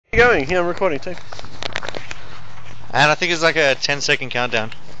Where are you going? Yeah, I'm recording too. And I think it's like a 10-second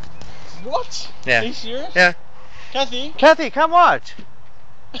countdown. What? Yeah. Are you serious? Yeah. Kathy? Kathy, come watch!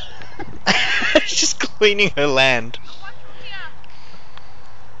 She's just cleaning her land.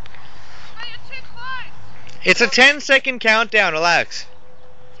 It's a 10-second countdown, relax.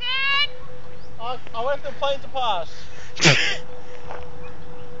 10! I wait for the plane to pass.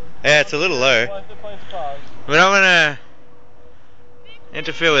 Yeah, it's a little low. I wait for the plane to pass. We're not gonna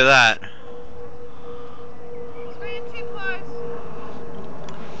interfere with that. It's getting too close.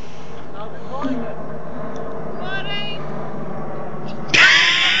 No, we're flying it.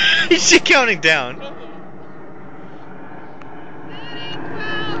 14. Is she counting down?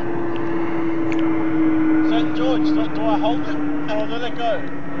 13, 12. So, George, do I hold it? Or do I let it go?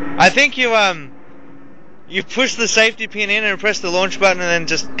 I think you push the safety pin in and press the launch button and then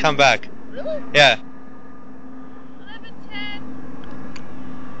just come back. Really? Yeah. 11, 10.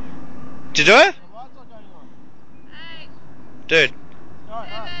 Did you do it? The lights are going on. 8, Dude.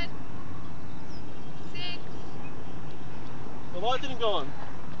 7, 6, The light didn't go on.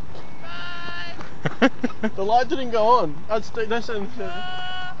 5, The light didn't go on. That's 4, 3, 2,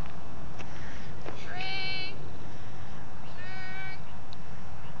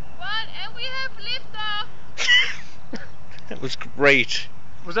 1, and we have liftoff. That was great.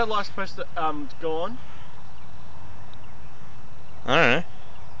 Was that light supposed to go on? I don't know.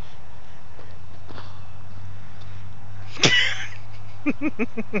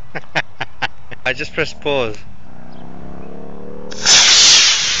 I just pressed pause.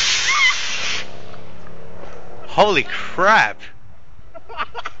 Holy crap!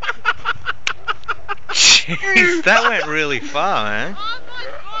 Jeez, that went really far, man. Oh my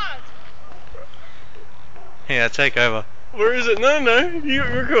god. Yeah, take over. Where is it? No, you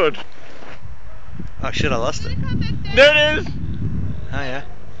record. Oh shit, I lost it. Come back down. There it is! Oh yeah.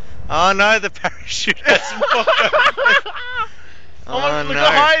 Oh no, the parachute hasn't popped open. Oh Look no.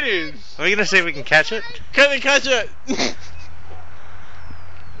 how high it is! Are we gonna see if we can catch it? Can they catch it? Where is it?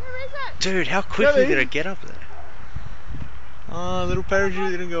 Dude, how quickly Really? did it get up there? Oh, little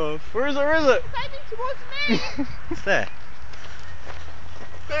parachute didn't go off. Where is it? Where is it? It's heading towards me. It's there.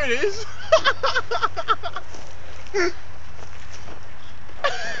 There it is.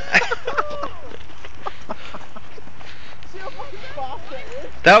 See how fucking fast that is?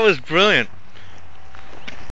 That was brilliant.